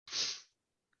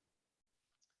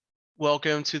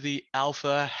Welcome to the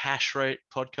Alpha Hashrate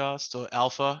podcast, or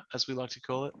Alpha as we like to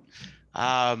call it.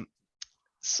 Um,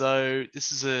 so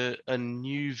this is a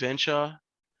new venture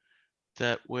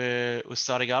that we're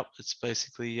starting up. It's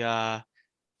basically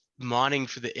mining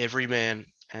for the everyman,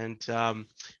 and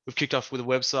we've kicked off with a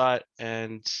website,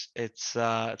 and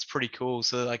it's pretty cool.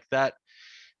 So like that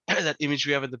that image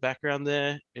we have in the background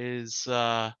there is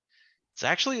it's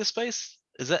actually a space.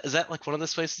 Is that like one of the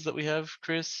spaces that we have,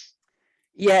 Chris?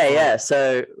 Yeah, Or yeah.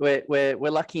 So we're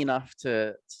lucky enough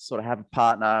to sort of have a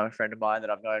partner, a friend of mine that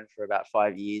I've known for about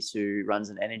 5 years, who runs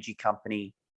an energy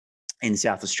company in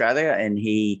South Australia, and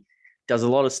he does a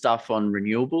lot of stuff on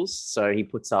renewables. So he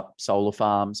puts up solar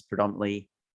farms predominantly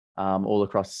all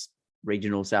across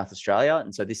regional South Australia,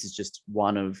 and so this is just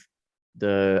one of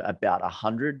the about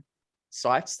 100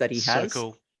 sites that he so has.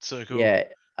 cool, so cool. Yeah,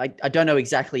 I don't know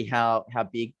exactly how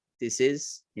big this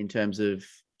is in terms of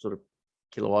sort of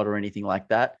kilowatt or anything like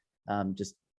that.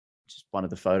 Just one of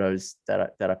the photos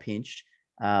that I pinched.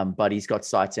 But he's got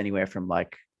sites anywhere from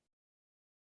like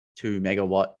 2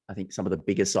 megawatt. I think some of the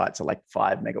bigger sites are like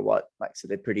 5 megawatt. Like, so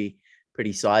they're pretty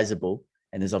sizable.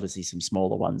 And there's obviously some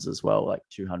smaller ones as well, like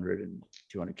 200 and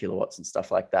 200 kilowatts and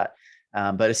stuff like that.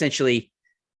 But essentially,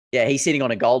 yeah, he's sitting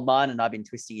on a gold mine, and I've been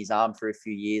twisting his arm for a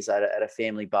few years at a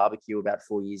family barbecue about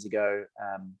 4 years ago.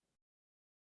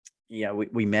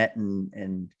 We met,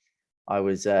 and I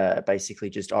was basically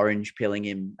just orange pilling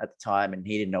him at the time, and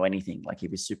he didn't know anything. Like, he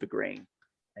was super green,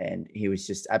 and he was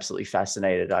just absolutely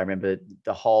fascinated. I remember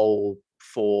the whole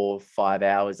 4-5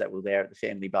 hours that we're there at the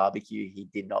family barbecue, he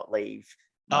did not leave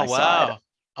Oh my side wow,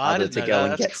 I other didn't to know go that.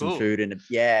 and That's get some cool. food. And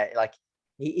yeah, like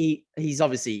he's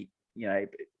obviously,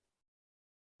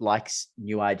 likes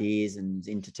new ideas and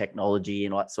into technology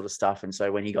and all that sort of stuff. And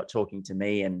so when he got talking to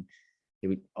me, and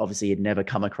obviously he'd never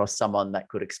come across someone that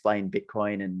could explain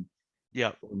Bitcoin and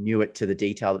Yeah. knew it to the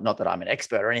detail. Not that I'm an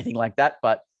expert or anything like that,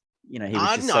 but he was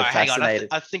just No, so hang on. fascinated.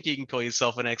 I think you can call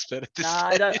yourself an expert at this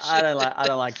No, stage. I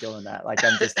don't like doing that. Like,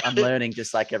 I'm learning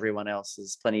just like everyone else.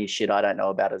 There's plenty of shit I don't know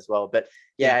about as well. But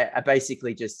Yeah. yeah, I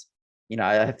basically just,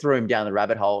 I threw him down the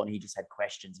rabbit hole, and he just had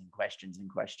questions and questions and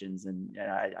questions. And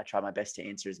I tried my best to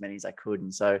answer as many as I could.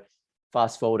 And so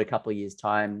fast forward a couple of years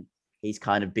time, he's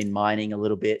kind of been mining a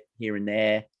little bit here and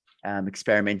there,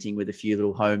 experimenting with a few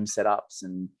little home setups.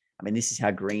 And I mean, this is how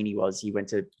green he was. He went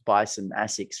to buy some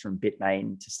ASICs from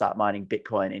Bitmain to start mining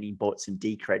Bitcoin, and he bought some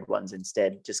Decred ones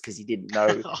instead, just because he didn't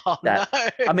know Oh no.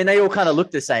 that. I mean, they all kind of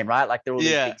look the same, right? Like, they're all these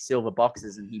Yeah. big silver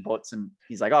boxes, and he bought some.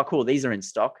 He's like, oh, cool, these are in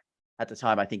stock. At the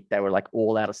time, I think they were like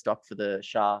all out of stock for the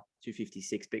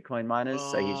SHA-256 Bitcoin miners.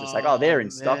 So he's just like, oh, Oh they're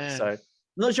in stock. So man.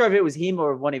 I'm not sure if it was him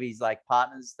or one of his like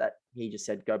partners that he just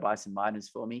said, go buy some miners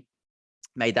for me.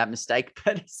 Made that mistake,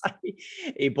 but it's like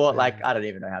he bought, like, I don't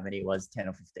even know how many it was, 10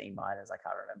 or 15 miners. I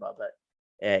can't remember, but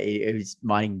it was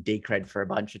mining Decred for a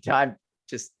bunch of time.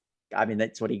 Just, I mean,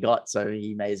 that's what he got, so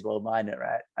he may as well mine it,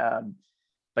 right?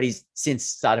 But he's since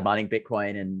started mining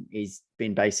Bitcoin, and he's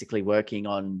been basically working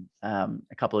on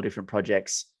a couple of different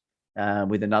projects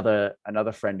with another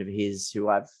friend of his who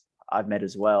I've met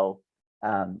as well,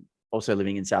 also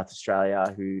living in South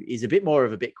Australia, who is a bit more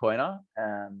of a Bitcoiner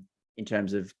in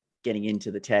terms of getting into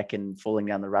the tech and falling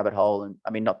down the rabbit hole. And I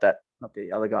mean, not the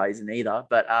other guy isn't either,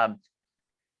 but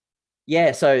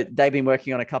yeah, so they've been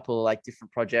working on a couple of like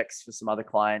different projects for some other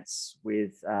clients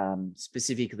with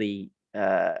specifically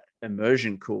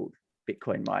immersion cooled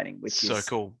Bitcoin mining, which So is,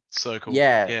 cool. So cool.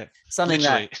 yeah, Yeah. something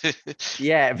that, Literally.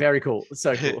 yeah, very cool.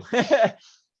 So cool.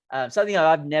 Something that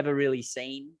I've never really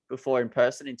seen before in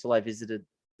person until I visited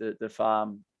the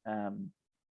farm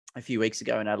a few weeks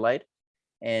ago in Adelaide.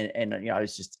 And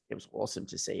it was awesome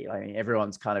to see. I mean,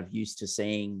 everyone's kind of used to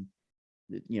seeing,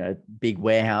 big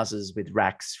warehouses with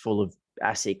racks full of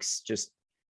ASICs. Just,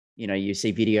 you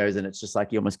see videos, and it's just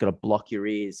like you almost got to block your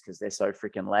ears because they're so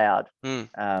freaking loud.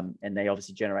 Mm. And they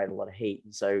obviously generate a lot of heat.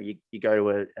 And so you go to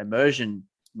an immersion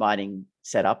mining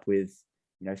setup with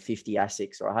 50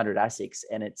 ASICs or 100 ASICs,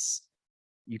 and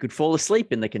you could fall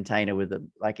asleep in the container with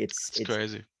them. Like, It's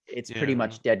crazy. it's pretty Yeah.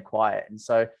 much dead quiet. And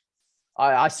so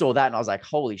I saw that, and I was like,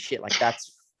 holy shit, like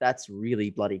that's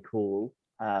really bloody cool.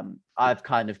 I've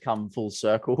kind of come full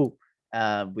circle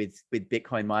with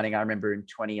Bitcoin mining. I remember in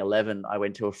 2011, I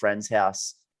went to a friend's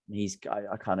house, and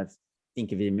I kind of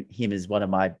think of him as one of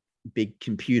my big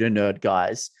computer nerd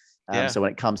guys. Yeah. So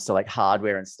when it comes to like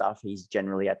hardware and stuff, he's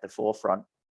generally at the forefront.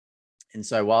 And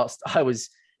so whilst I was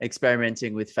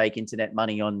experimenting with fake internet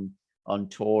money on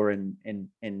Tor and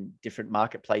different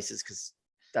marketplaces, because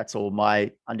that's all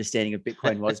my understanding of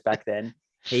Bitcoin was back then.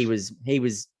 He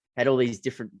had all these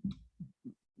different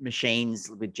machines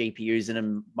with GPUs in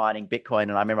them mining Bitcoin.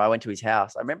 And I remember I went to his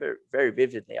house. I remember very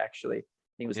vividly, actually.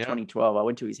 I think it was 2012. I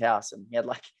went to his house and he had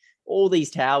like all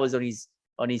these towers on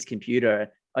his computer,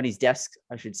 on his desk,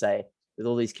 I should say, with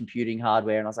all these computing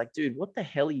hardware. And I was like, dude, what the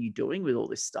hell are you doing with all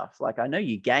this stuff? Like, I know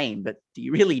you game, but do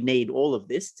you really need all of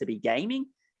this to be gaming?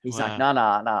 He's like,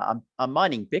 no, I'm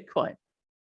mining Bitcoin.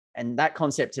 And that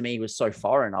concept to me was so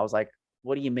foreign. I was like,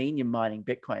 what do you mean you're mining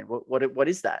Bitcoin? What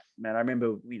is that? Man, I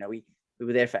remember, we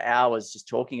were there for hours just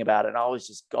talking about it. And I was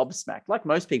just gobsmacked, like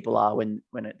most people are when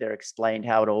they're explained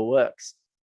how it all works.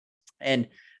 And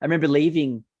I remember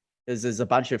leaving. There's a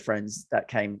bunch of friends that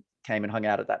came and hung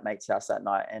out at that mate's house that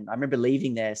night. And I remember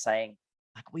leaving there saying,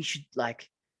 like, we should, like,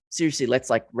 seriously, let's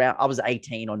like round. I was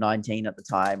 18 or 19 at the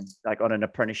time, like on an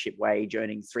apprenticeship wage,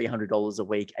 earning $300 a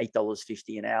week,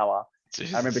 $8.50 an hour.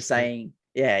 Jesus. I remember saying,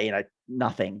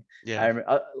 nothing.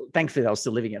 Yeah. Thankfully, I was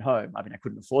still living at home. I mean, I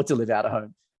couldn't afford to live out of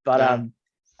home, but I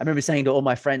remember saying to all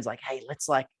my friends, like, hey,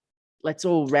 let's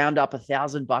all round up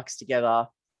 $1,000 together.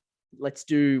 Let's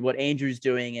do what Andrew's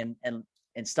doing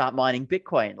and start mining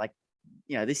Bitcoin. Like,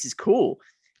 this is cool.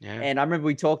 Yeah. And I remember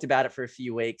we talked about it for a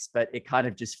few weeks, but it kind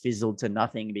of just fizzled to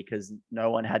nothing because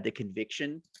no one had the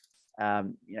conviction.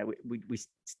 We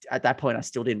at that point, I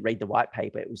still didn't read the white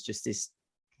paper. It was just this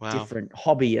different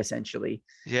hobby, essentially.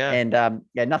 Yeah. And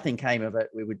nothing came of it.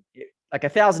 We would like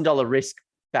 $1,000 risk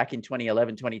back in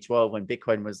 2011, 2012, when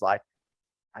Bitcoin was like,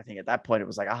 I think at that point it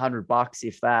was like $100,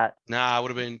 if that. Nah, it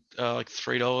would have been like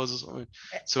 $3 or something.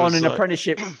 So on an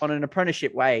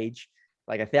apprenticeship wage,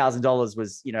 like $1,000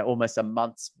 was, almost a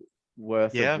month's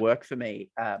worth of work for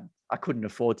me. I couldn't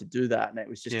afford to do that, and it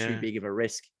was just too big of a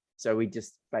risk. So we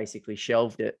just basically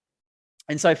shelved it.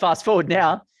 And so fast forward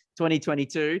now,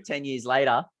 2022, 10 years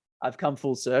later, I've come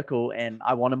full circle and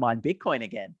I want to mine Bitcoin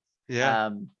again.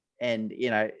 Yeah. And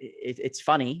it's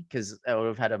funny because I would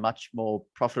have had a much more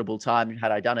profitable time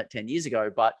had I done it 10 years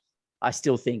ago. But I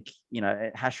still think,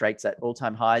 hash rate's at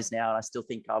all-time highs now. And I still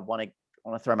think I want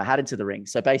to throw my hat into the ring.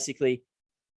 So basically,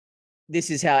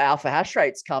 this is how alpha hash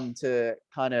rates come to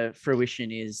kind of fruition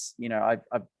is,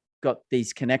 I've got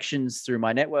these connections through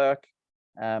my network.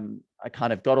 I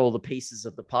kind of got all the pieces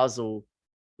of the puzzle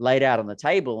laid out on the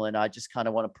table, and I just kind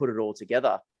of want to put it all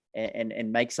together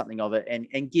and make something of it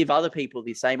and give other people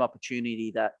the same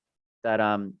opportunity that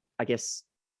I guess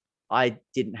I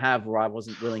didn't have, or I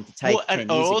wasn't willing to take 10 years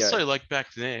also ago. like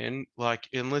back then, like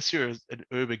unless you're an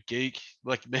uber geek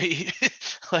like me,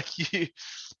 like it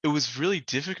was really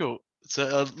difficult.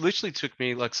 So it literally took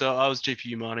me so I was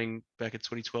GPU mining back in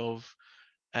 2012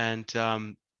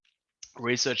 and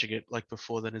researching it like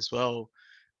before then as well.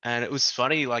 And it was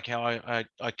funny like how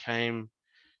I came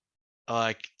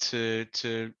like to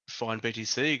find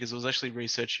BTC because I was actually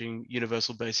researching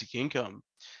universal basic income,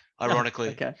 ironically.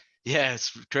 Okay. Yeah, it's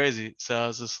crazy. So I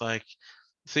was just like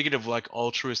thinking of like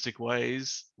altruistic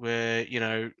ways where,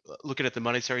 looking at the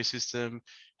monetary system,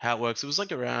 how it works. It was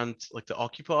like around like the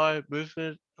Occupy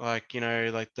movement, like,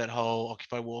 like that whole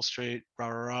Occupy Wall Street, rah,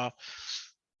 rah,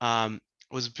 rah.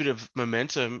 Was a bit of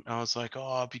momentum. I was like,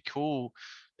 oh, it'd be cool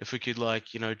if we could like,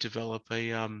 develop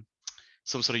a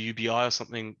some sort of UBI or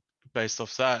something based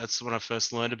off that. That's when I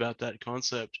first learned about that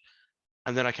concept.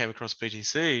 And then I came across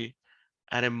BTC.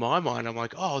 And in my mind, I'm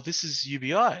like, oh, this is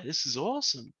UBI. This is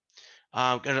awesome.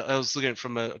 And I was looking at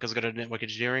it because I got a network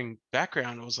engineering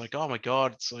background. I was like, oh my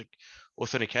God, it's like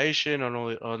authentication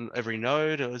on every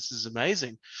node. Oh, this is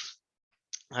amazing.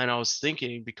 And I was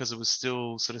thinking, because it was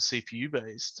still sort of CPU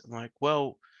based, I'm like,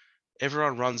 well,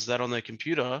 everyone runs that on their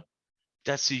computer.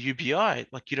 That's a UBI.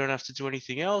 Like you don't have to do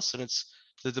anything else. And it's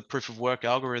the proof of work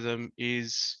algorithm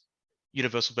is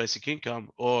universal basic income,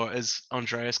 or as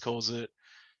Andreas calls it,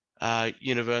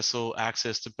 universal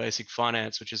access to basic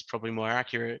finance, which is probably more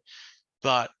accurate.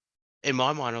 But in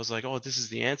my mind, I was like, oh, this is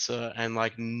the answer. And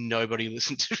like nobody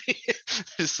listened to me.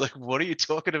 It's like, what are you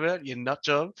talking about? You nut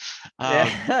job.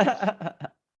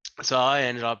 So I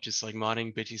ended up just like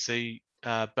mining BTC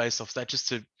based off that just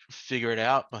to figure it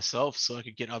out myself so I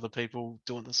could get other people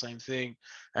doing the same thing.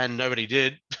 And nobody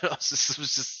did. I was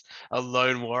just a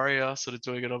lone warrior sort of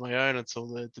doing it on my own until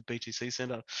the BTC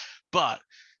center. But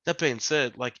that being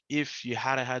said, like if you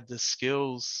had the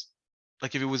skills,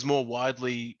 like if it was more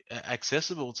widely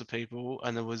accessible to people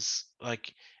and it was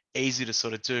like easy to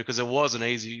sort of do, because it wasn't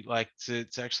easy, like to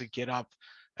actually get up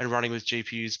and running with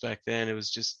GPUs back then, it was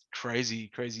just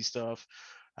crazy stuff.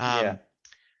 Yeah.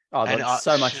 Oh, And there's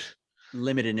so much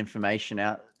limited information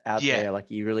out yeah, there. Like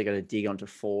you really got to dig onto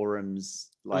forums.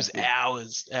 it was Like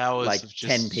hours like of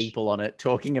 10 just people on it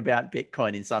talking about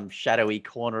Bitcoin in some shadowy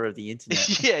corner of the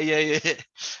internet.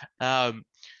 yeah.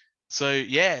 So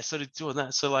yeah, sort of doing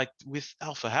that. So like with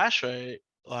alpha hash rate,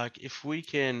 like if we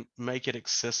can make it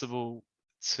accessible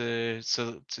to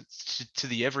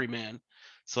the everyman.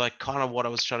 So like kind of what I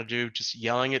was trying to do, just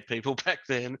yelling at people back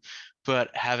then, but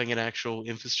having an actual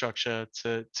infrastructure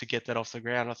to get that off the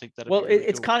ground. I think that'd Well, be really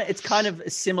it's cool. kind of a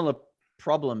similar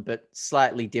problem, but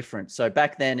slightly different. So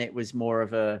back then it was more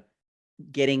of a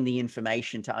getting the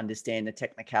information to understand the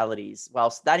technicalities.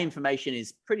 Whilst that information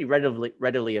is pretty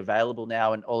readily available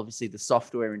now, and obviously the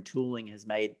software and tooling has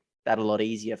made that a lot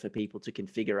easier for people to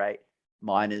configure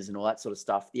miners and all that sort of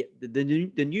stuff.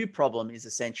 The new problem is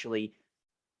essentially,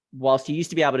 whilst you used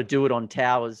to be able to do it on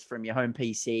towers from your home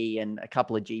PC and a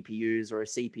couple of GPUs or a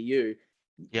CPU,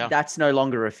 Yeah. that's no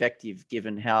longer effective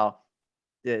given how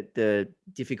the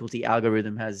difficulty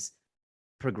algorithm has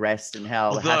progressed and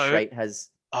how the hash Although, rate has.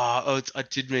 I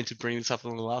did mean to bring this up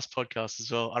on the last podcast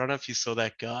as well. I don't know if you saw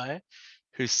that guy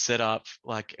who set up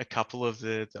like a couple of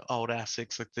the old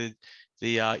ASICs, like the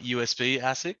USB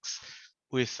ASICs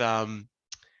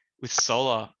with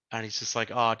solar, and he's just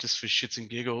like, oh, just for shits and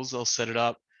giggles, I'll set it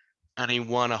up, and he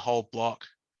won a whole block.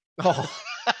 Oh,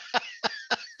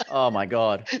 oh my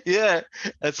God. Yeah,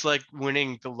 it's like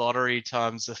winning the lottery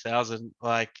times 1,000.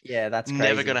 Like, Yeah, that's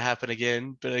never crazy. gonna happen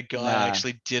again. But a guy Nah.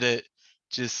 actually did it,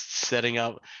 just setting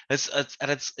up.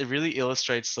 It really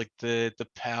illustrates like the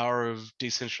power of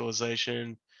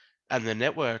decentralization and the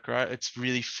network, right? It's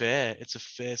really fair. It's a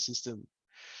fair system.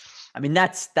 I mean,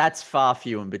 that's far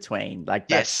few in between. Like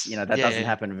that's, Yes. that Yeah, doesn't yeah.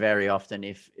 happen very often.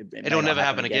 If it may It'll not never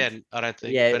happen happen again. again, I don't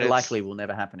think. Yeah, But it it's likely will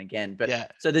never happen again. But yeah.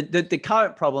 so the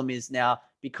current problem is now,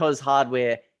 because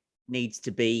hardware needs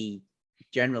to be,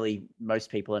 generally most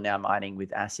people are now mining with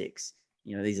ASICs.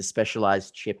 These are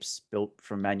specialized chips built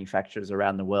from manufacturers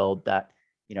around the world that,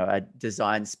 are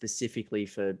designed specifically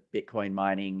for Bitcoin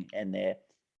mining, and they're,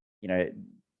 you know,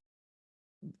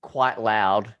 quite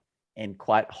loud and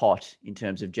quite hot in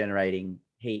terms of generating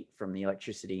heat from the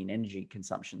electricity and energy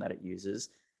consumption that it uses.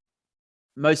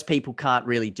 Most people can't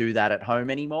really do that at home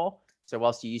anymore. So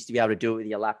whilst you used to be able to do it with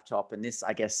your laptop, and this,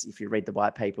 I guess, if you read the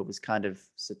white paper, was kind of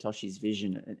Satoshi's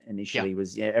vision Yeah. initially,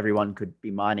 was everyone could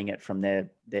be mining it from their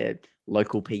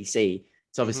local PC.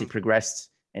 It's obviously progressed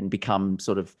and become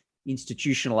sort of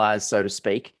institutionalized, so to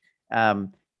speak.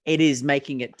 It is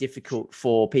making it difficult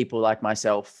for people like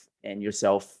myself and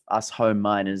yourself, us home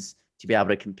miners, to be able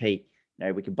to compete.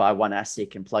 We could buy one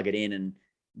ASIC and plug it in, and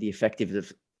the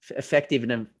effectiveness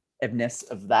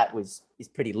of that is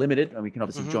pretty limited, and we can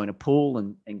obviously join a pool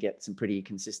and get some pretty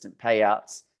consistent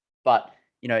payouts. But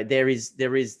there is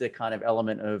the kind of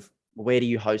element of, where do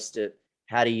you host it?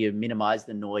 How do you minimize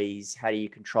the noise? How do you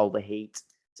control the heat?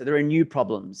 So there are new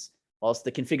problems. Whilst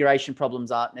the configuration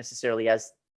problems aren't necessarily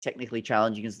as technically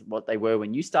challenging as what they were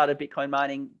when you started Bitcoin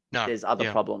mining, No. there's other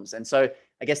Yeah. problems. And so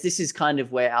I guess this is kind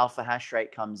of where alpha hash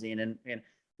rate comes in, and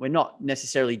we're not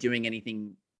necessarily doing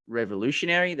anything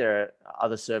revolutionary. There are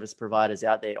other service providers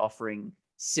out there offering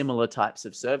similar types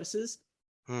of services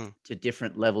to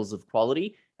different levels of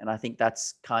quality. And I think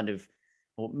that's kind of,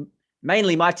 well,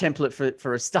 mainly my template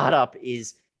for a startup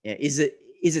is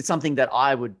it something that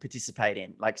I would participate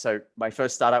in? Like, so my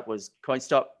first startup was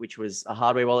CoinStop, which was a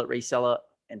hardware wallet reseller.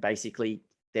 And basically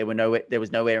there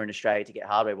was nowhere in Australia to get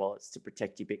hardware wallets to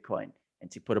protect your Bitcoin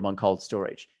and to put them on cold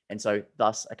storage. And so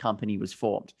thus a company was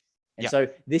formed. And so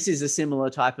this is a similar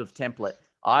type of template.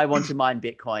 I want to mine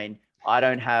Bitcoin. I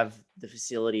don't have the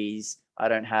facilities. I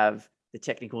don't have the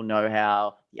technical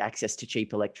know-how, the access to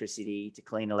cheap electricity, to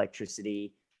clean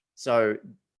electricity. So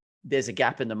there's a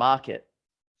gap in the market.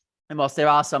 And whilst there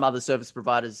are some other service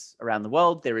providers around the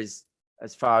world, there is,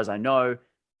 as far as I know,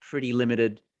 pretty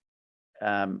limited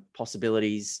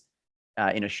possibilities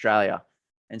in Australia.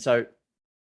 And so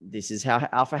this is how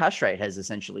alpha hash rate has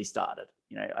essentially started.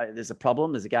 There's a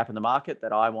problem, there's a gap in the market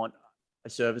that I want a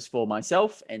service for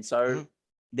myself. And so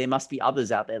there must be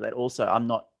others out there that also, I'm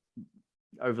not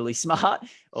overly smart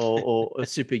or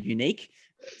super unique.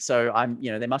 So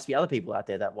there must be other people out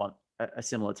there that want a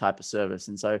similar type of service.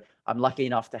 And so I'm lucky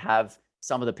enough to have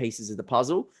some of the pieces of the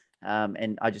puzzle.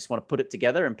 And I just want to put it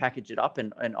together and package it up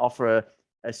and offer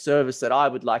a service that I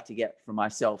would like to get for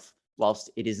myself, whilst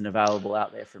it isn't available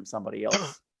out there from somebody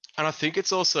else. And I think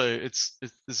it's also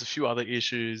there's a few other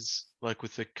issues, like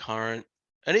with the current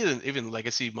and even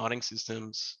legacy mining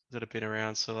systems that have been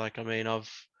around. So like, I mean, I've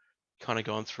kind of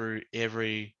gone through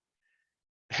every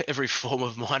form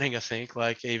of mining. I think,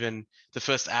 like, even the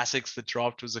first ASICs that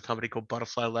dropped was a company called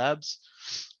Butterfly Labs,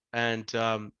 and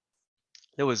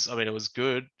it was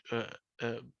good.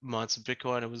 Mine some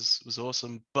Bitcoin. It was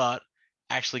awesome, but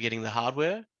actually getting the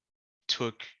hardware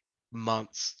took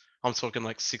months. I'm talking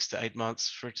like 6 to 8 months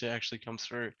for it to actually come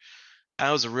through. And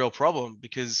it was a real problem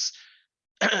because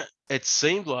it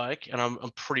seemed like, and I'm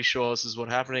pretty sure this is what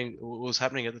was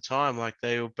happening at the time. Like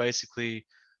they were basically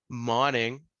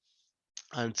mining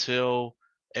until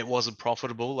it wasn't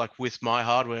profitable, like with my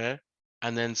hardware,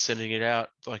 and then sending it out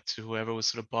like to whoever was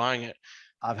sort of buying it.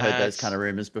 I've heard And those kind of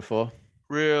rumors before.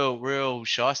 real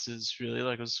shysters, really.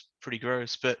 Like it was pretty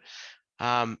gross. But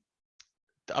um,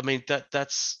 I mean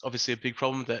that's obviously a big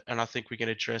problem that, and I think we can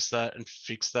address that and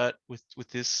fix that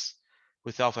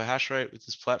with Alpha Hashrate, with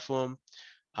this platform.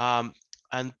 Um,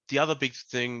 and the other big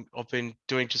thing I've been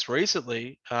doing just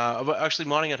recently, I'm actually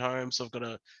mining at home. So I've got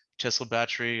a Tesla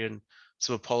battery and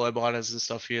some Apollo miners and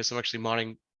stuff here. So I'm actually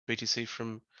mining BTC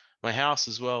from my house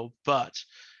as well. But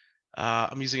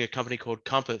I'm using a company called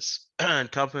Compass, and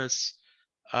Compass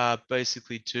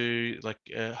basically do like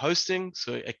hosting,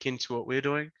 so akin to what we're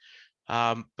doing.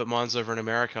 But mine's over in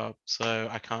America, so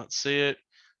I can't see it.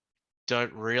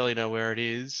 Don't really know where it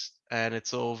is, and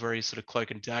it's all very sort of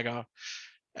cloak and dagger.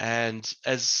 And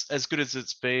as good as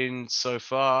it's been so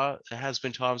far, there has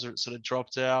been times where it sort of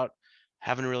dropped out.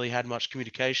 Haven't really had much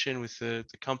communication with the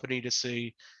company to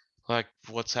see like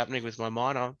what's happening with my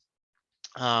miner.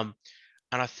 Um,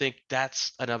 and I think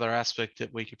that's another aspect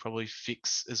that we could probably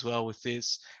fix as well with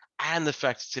this, and the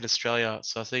fact it's in Australia.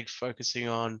 So I think focusing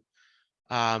on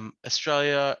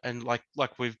Australia, and like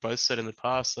we've both said in the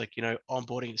past, like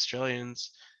onboarding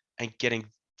Australians and getting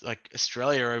like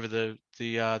Australia over the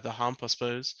hump, I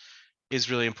suppose,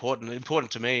 is really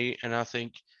important to me. And I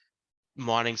think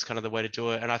mining's kind of the way to do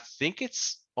it. And I think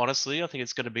it's honestly, I think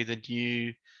it's going to be the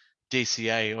new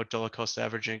DCA, or dollar cost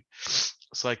averaging.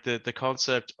 It's like the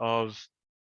concept of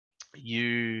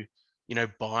you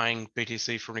buying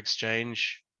BTC from an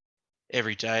exchange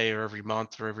every day or every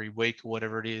month or every week or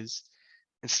whatever it is.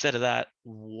 Instead of that,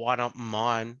 why not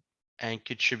mine and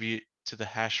contribute to the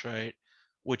hash rate,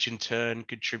 which in turn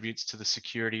contributes to the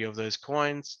security of those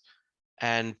coins,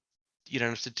 and you don't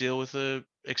have to deal with the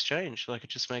exchange. Like it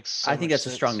just makes so I think much that's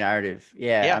a strong sense. narrative.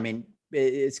 Yeah. Yeah. I mean,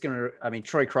 it's going to, I mean,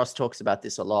 Troy Cross talks about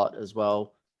this a lot as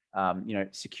well.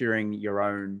 Securing your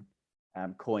own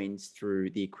coins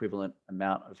through the equivalent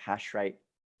amount of hash rate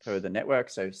per the network.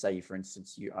 So say, for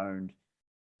instance, you owned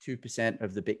 2%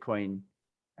 of the Bitcoin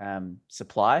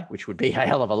supply, which would be a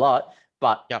hell of a lot,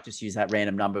 but Yep. just use that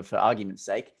random number for argument's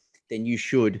sake, then you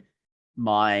should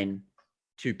mine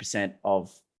 2%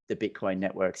 of the Bitcoin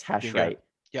network's hash Bingo. rate,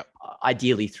 Yep.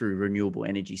 ideally through renewable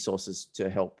energy sources to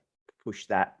help push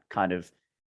that kind of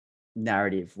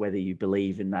narrative. Whether you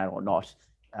believe in that or not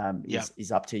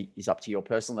is up to your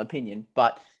personal opinion,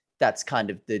 but that's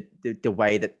kind of the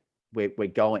way that we're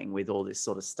going with all this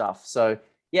sort of stuff. So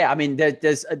yeah, I mean,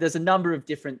 there's a number of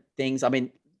different things. I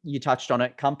mean, you touched on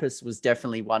it. Compass was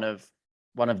definitely one of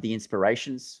the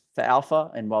inspirations for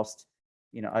Alpha, and whilst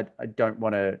I don't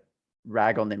want to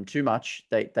rag on them too much,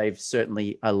 they've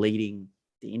certainly are leading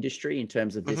the industry in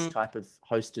terms of this type of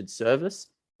hosted service.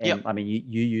 And Yep. I mean,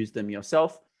 you use them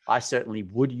yourself. I certainly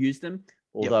would use them,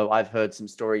 although I've heard some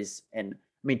stories. And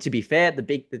I mean, to be fair, the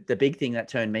big thing that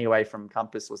turned me away from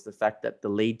Compass was the fact that the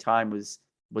lead time was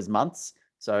months.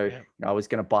 So I was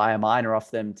going to buy a miner off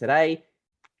them today,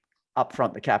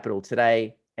 upfront the capital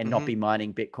today, and not be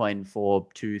mining Bitcoin for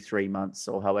 2-3 months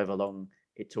or however long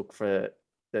it took for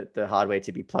the hardware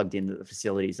to be plugged into the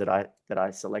facilities that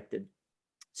I selected.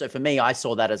 So for me, I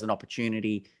saw that as an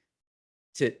opportunity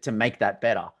to make that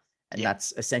better, and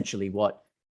that's essentially what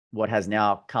has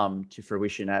now come to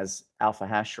fruition as Alpha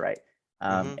Hashrate.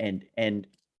 And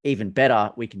even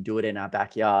better, we can do it in our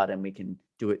backyard, and we can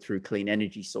do it through clean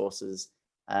energy sources,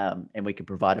 and we can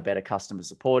provide a better customer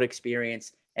support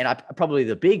experience. And probably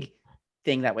the big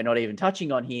thing that we're not even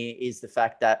touching on here is the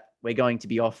fact that we're going to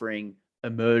be offering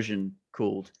immersion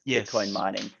cooled Bitcoin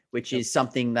mining, which is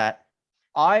something that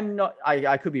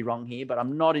I could be wrong here, but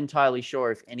I'm not entirely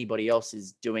sure if anybody else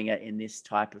is doing it in this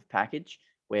type of package,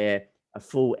 where a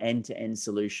full end-to-end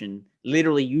solution,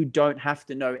 literally you don't have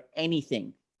to know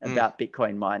anything about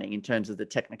Bitcoin mining in terms of the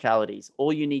technicalities.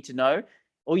 All you need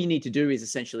to do is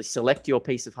essentially select your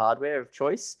piece of hardware of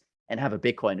choice and have a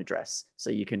Bitcoin address, so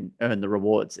you can earn the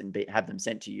rewards and have them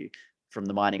sent to you from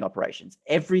the mining operations.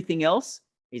 Everything else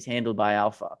is handled by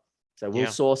Alpha. So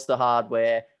we'll source the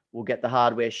hardware, we'll get the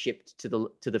hardware shipped to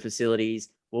the facilities,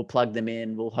 we'll plug them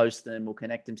in, we'll host them, we'll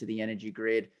connect them to the energy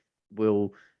grid,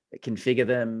 we'll configure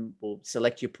them, we'll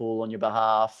select your pool on your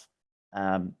behalf.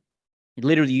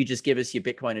 Literally, you just give us your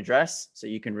Bitcoin address so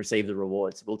you can receive the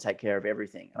rewards. We'll take care of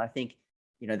everything. And I think,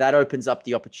 that opens up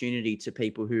the opportunity to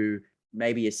people who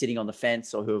maybe are sitting on the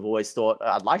fence, or who have always thought,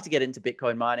 I'd like to get into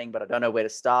Bitcoin mining, but I don't know where to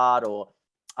start, or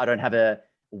I don't have a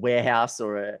warehouse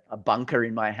or a bunker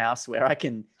in my house where I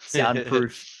can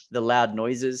soundproof the loud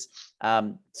noises.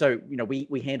 So,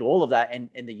 we handle all of that. And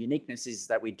the uniqueness is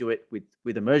that we do it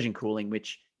with immersion cooling,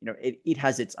 which, it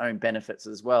has its own benefits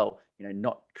as well,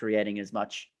 not creating as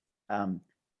much,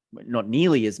 not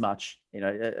nearly as much,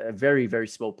 a very, very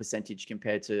small percentage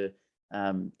compared to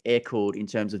air cooled in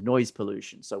terms of noise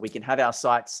pollution. So we can have our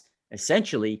sites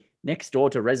essentially next door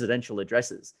to residential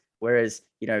addresses. Whereas,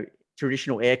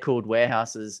 traditional air cooled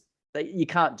warehouses, you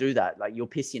can't do that. Like, you'll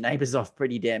piss your neighbors off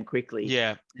pretty damn quickly.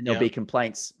 Yeah. And there'll be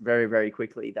complaints very, very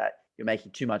quickly that you're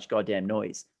making too much goddamn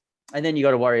noise. And then you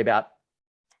got to worry about,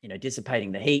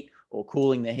 dissipating the heat or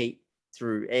cooling the heat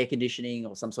through air conditioning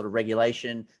or some sort of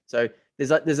regulation. So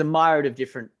there's a myriad of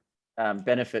different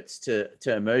benefits to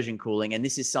immersion cooling. And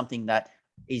this is something that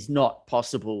is not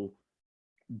possible,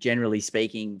 generally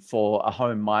speaking, for a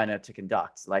home miner to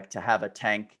conduct, like to have a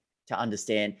tank, to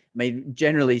understand. I mean,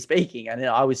 generally speaking, and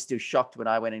I was still shocked when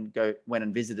I went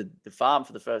and visited the farm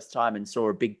for the first time and saw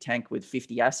a big tank with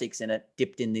 50 ASICs in it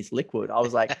dipped in this liquid. I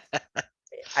was like,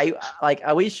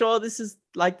 are we sure this is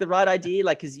like the right idea?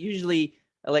 Like, because usually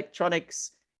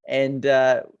electronics and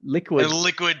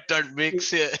liquid don't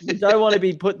mix. Yeah. You don't want to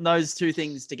be putting those two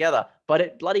things together, but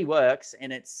it bloody works,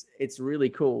 and it's really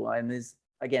cool. And there's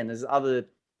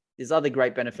other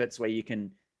great benefits where you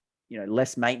can,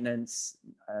 less maintenance,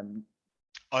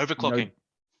 Overclocking.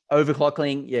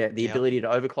 Overclocking, yeah, the ability to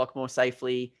overclock more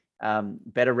safely,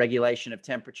 better regulation of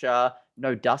temperature,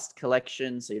 no dust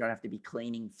collection, so you don't have to be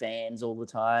cleaning fans all the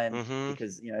time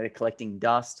because they're collecting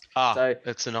dust. So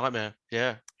it's a nightmare.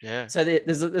 Yeah. So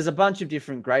there's a bunch of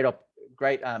different great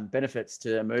benefits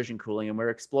to immersion cooling, and we're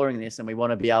exploring this, and we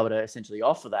want to be able to essentially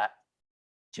offer that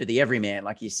to the everyman.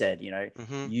 Like you said,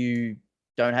 you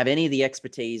don't have any of the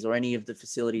expertise or any of the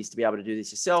facilities to be able to do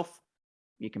this yourself.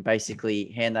 You can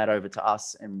basically hand that over to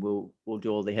us, and we'll do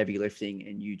all the heavy lifting,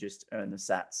 and you just earn the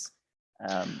sats.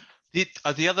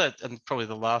 The other, and probably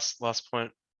the last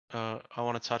point I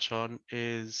want to touch on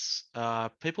is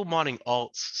people mining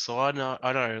alts. So I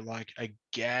know like a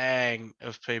gang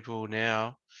of people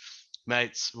now,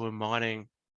 mates, who are mining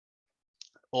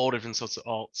all different sorts of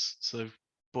alts. So they've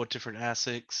bought different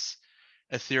ASICs.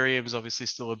 Ethereum is obviously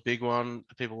still a big one.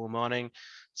 People were mining,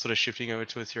 sort of shifting over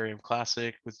to Ethereum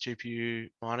Classic with GPU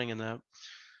mining and that.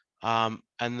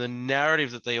 And the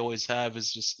narrative that they always have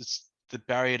is just it's the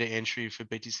barrier to entry for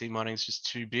BTC mining is just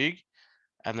too big,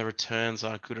 and the returns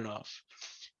aren't good enough.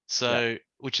 So,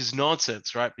 which is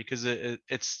nonsense, right? Because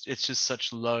it's just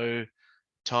such low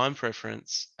time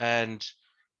preference. And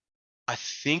I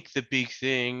think the big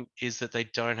thing is that they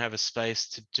don't have a space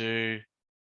to do,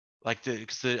 like,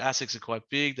 because the ASICs are quite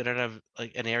big. They don't have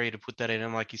like an area to put that in,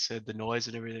 and like you said, the noise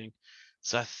and everything.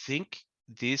 So I think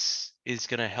this is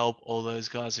going to help all those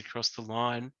guys across the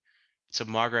line to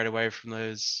migrate away from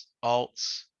those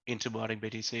alts into mining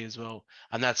BTC as well.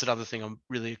 And that's another thing I'm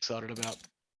really excited about.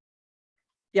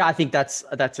 Yeah, I think that's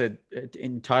an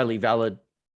entirely valid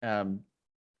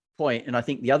point. And I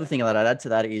think the other thing that I'd add to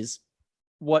that is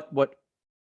what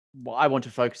I want to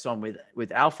focus on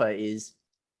with Alpha is,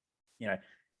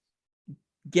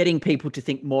 getting people to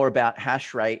think more about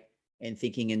hash rate and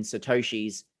thinking in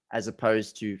Satoshis as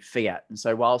opposed to fiat. And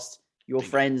so whilst your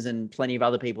friends and plenty of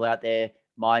other people out there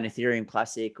mine Ethereum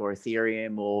Classic or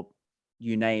Ethereum or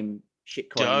you name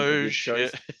shitcoin, Doge,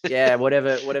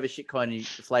 whatever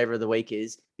shitcoin the flavor of the week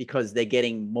is, because they're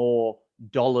getting more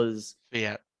dollars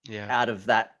out of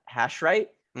that hash rate.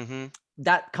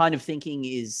 That kind of thinking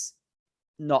is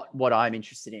not what I'm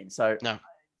interested in. So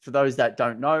for those that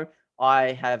don't know,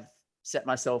 I have set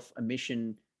myself a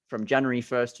mission from January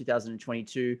 1st,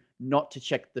 2022, not to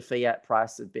check the fiat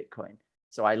price of Bitcoin.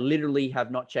 So I literally have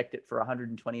not checked it for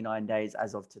 129 days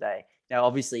as of today. Now,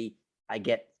 obviously, I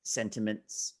get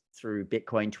sentiments through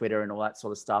Bitcoin Twitter and all that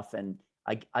sort of stuff, and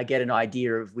I get an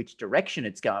idea of which direction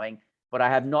it's going, but I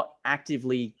have not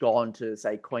actively gone to,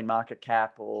 say,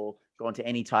 CoinMarketCap or gone to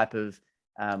any type of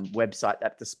website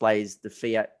that displays the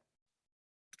fiat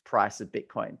price of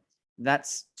Bitcoin. And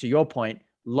that's, to your point,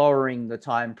 lowering the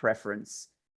time preference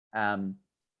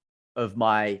of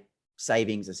my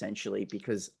savings, essentially,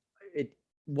 because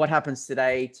what happens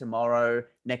today, tomorrow,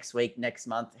 next week, next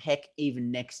month, heck,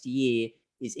 even next year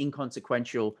is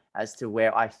inconsequential as to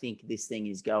where I think this thing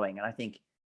is going. And I think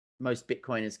most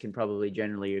Bitcoiners can probably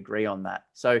generally agree on that.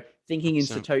 So thinking in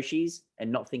Satoshis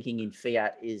and not thinking in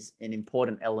fiat is an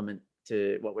important element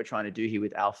to what we're trying to do here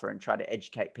with Alpha and try to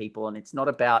educate people. And it's not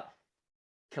about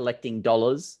collecting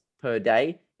dollars per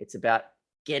day. It's about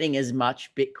getting as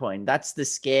much Bitcoin. That's the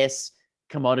scarce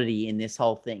commodity in this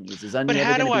whole thing. Is there's only but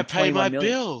ever how do I be pay my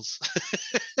million. bills?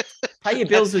 Pay your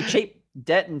bills with cheap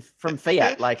debt and from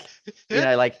fiat. Like,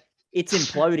 like it's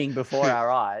imploding before our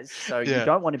eyes. So you Yeah.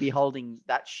 don't want to be holding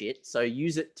that shit. So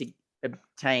use it to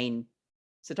obtain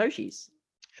Satoshis.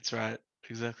 That's right.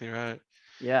 Exactly right.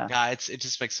 Yeah. Yeah, it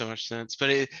just makes so much sense. But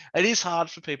it is hard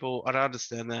for people. I don't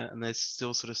understand that, and they're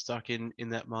still sort of stuck in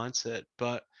that mindset.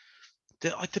 But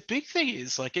the big thing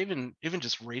is like even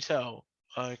just retail.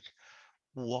 Like,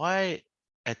 why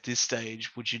at this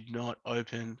stage would you not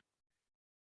open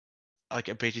like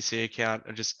a BTC account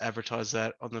and just advertise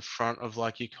that on the front of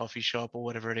like your coffee shop or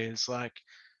whatever it is? Like,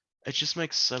 it just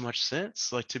makes so much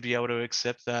sense. Like to be able to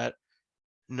accept that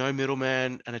no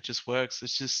middleman and it just works.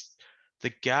 It's just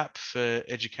the gap for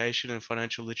education and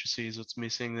financial literacy is what's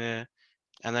missing there,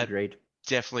 and that Agreed.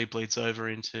 definitely bleeds over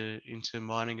into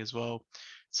mining as well.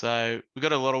 So we've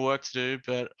got a lot of work to do,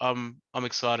 but I'm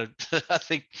excited. I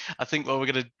think what we're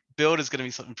gonna build is gonna be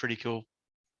something pretty cool.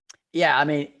 Yeah. I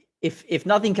mean, if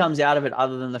nothing comes out of it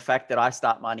other than the fact that I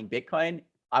start mining Bitcoin,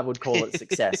 I would call it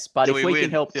success. But Do if we we can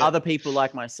win? help Yeah. other people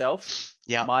like myself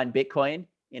Yeah. mine Bitcoin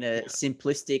in a Yeah.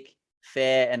 simplistic,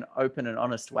 fair, and open and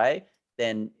honest way,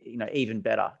 then even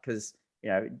better. Because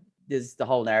there's the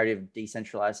whole narrative of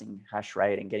decentralizing hash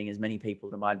rate and getting as many people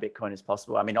to mine Bitcoin as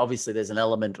possible. I mean, obviously, there's an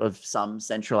element of some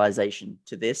centralization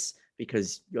to this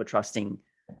because you're trusting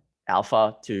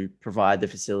Alpha to provide the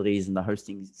facilities and the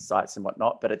hosting sites and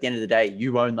whatnot. But at the end of the day,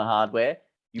 you own the hardware,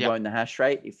 you Yep. own the hash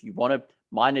rate. If you want to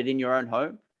mine it in your own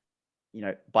home,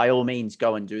 by all means,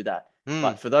 go and do that. Mm.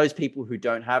 But for those people who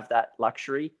don't have that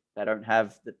luxury, they don't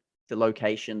have the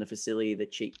location, the facility, the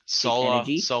cheap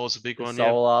energy, Solar's a big the one. Yep.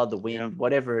 solar, the Yep. wind,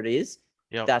 whatever it is,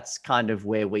 Yep. that's kind of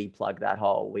where we plug that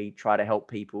hole. We try to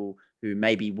help people who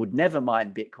maybe would never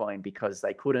mine Bitcoin because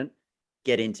they couldn't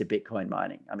get into Bitcoin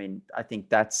mining. I mean, I think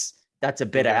that's a better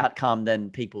Bingo. outcome than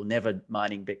people never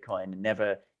mining Bitcoin and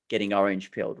never getting orange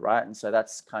pilled, right? And so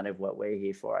that's kind of what we're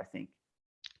here for, I think.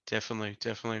 Definitely,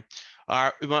 definitely. All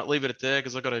right, we might leave it at there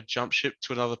because I got to jump ship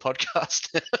to another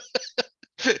podcast.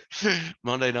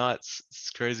 Monday nights,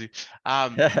 it's crazy.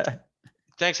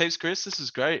 Thanks heaps, Chris. This is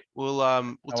great. We'll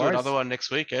No do another worries. one next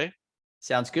week, eh?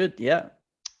 Sounds good. Yeah.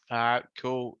 All right,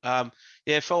 cool.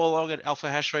 Yeah, follow along at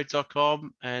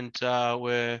alphahashrate.com, and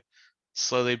we're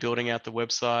slowly building out the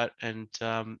website, and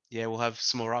yeah, we'll have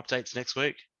some more updates next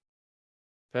week.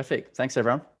 Perfect. Thanks,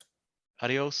 everyone.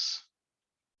 Adios.